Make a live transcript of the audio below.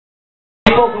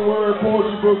spoken word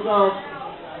poetry book out,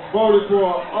 voted for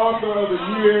Author of the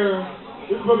Year.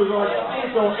 This book is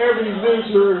on every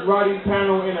literature writing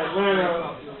panel in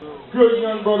Atlanta. Good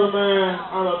young brother, man,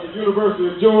 out of the University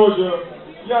of Georgia.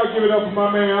 Y'all give it up for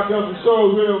my man. I've done some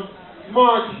shows with him,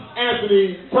 Mark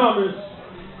Anthony Thomas.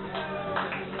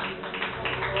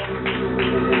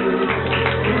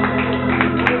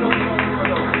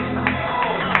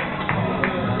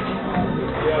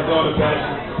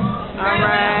 Apache.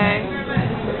 Alright.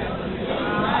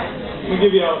 Let me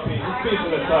give y'all a piece. This piece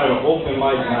is entitled Open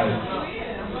Mic Night.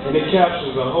 And it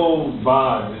captures the whole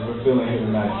vibe that we're feeling here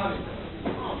tonight.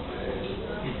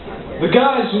 The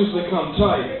guys usually come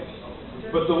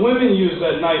tight, but the women use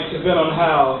that night to vent on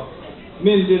how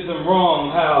men did them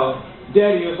wrong, how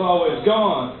daddy was always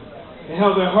gone, and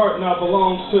how their heart now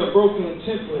belongs to a broken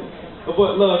template of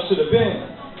what love should have been.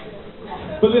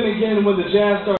 But then again, when the jazz starts